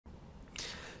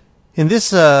In this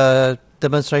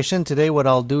demonstration today, what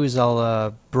I'll do is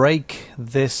I'll break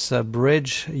this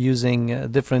bridge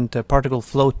using different particle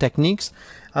flow techniques.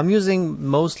 I'm using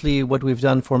mostly what we've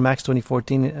done for Max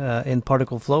 2014 in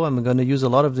particle flow. I'm going to use a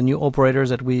lot of the new operators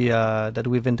that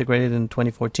we've integrated in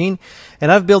 2014, and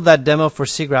I've built that demo for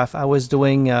SIGGRAPH. I was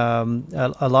doing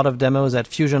a lot of demos at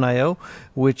Fusion.io,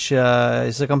 which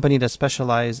is a company that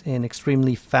specializes in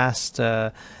extremely fast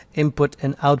input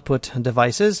and output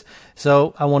devices.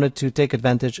 So I wanted to take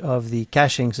advantage of the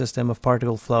caching system of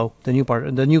particle flow, the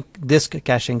new disk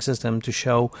caching system, to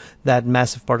show that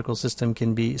massive particle system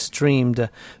can be streamed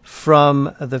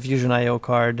from the Fusion.io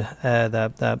card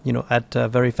at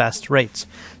very fast rates.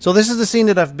 So this is the scene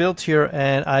that I've built here,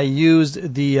 and I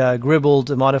used the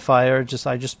gribbled modifier.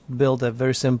 I just built a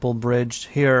very simple bridge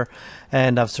here,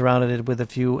 and I've surrounded it with a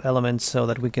few elements so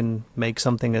that we can make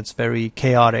something that's very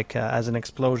chaotic as an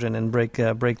explosion and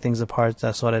break things apart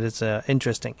so that it's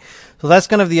interesting. So that's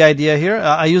kind of the idea here.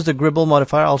 I used the gribble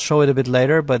modifier. I'll show it a bit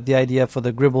later, but the idea for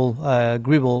the gribble,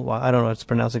 well, I don't know how it's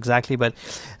pronounced exactly, but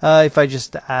if I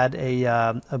just add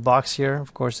a box here,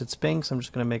 of course it's pink, so I'm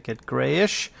just going to make it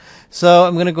grayish. So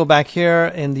I'm going to go back here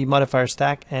in the modifier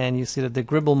stack, and you see that the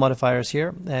gribble modifier is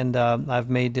here, and I've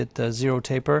made it zero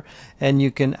taper, and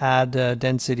you can add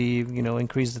density,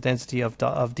 increase the density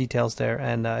of details there,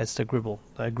 and it's the gribble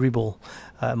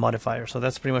modifier. So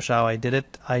that's pretty much how I did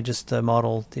it. I just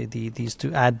modeled these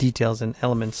to add details and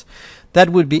elements that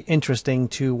would be interesting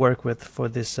to work with for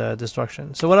this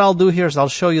destruction. So what I'll do here is I'll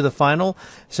show you the final.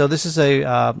 So this is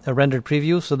a rendered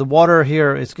preview. So the water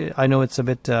here is, I know it's a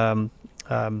bit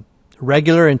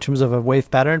regular in terms of a wave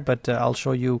pattern, but I'll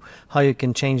show you how you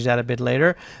can change that a bit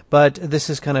later. But this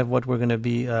is kind of what we're going to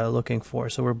be looking for.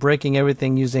 So we're breaking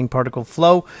everything using particle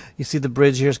flow. You see the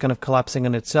bridge here is kind of collapsing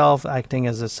on itself, acting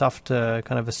as a soft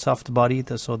kind of a soft body,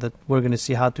 so that we're going to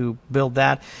see how to build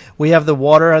that. We have the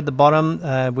water at the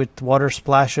bottom with water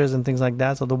splashes and things like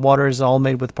that. So the water is all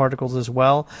made with particles as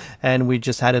well, and we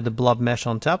just added the blob mesh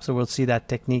on top, so we'll see that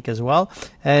technique as well.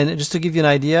 And just to give you an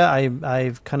idea,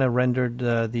 I've kind of rendered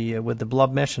with the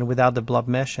blob mesh and without the blob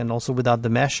mesh, and also without the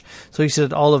mesh. So you see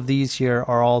that all of these here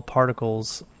are all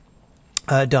particles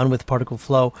done with particle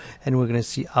flow, and we're going to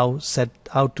see how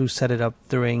to set it up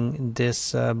during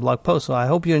this blog post. So I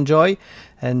hope you enjoy,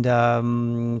 and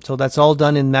so that's all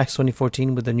done in Max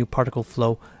 2014 with the new particle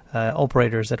flow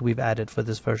operators that we've added for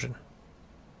this version.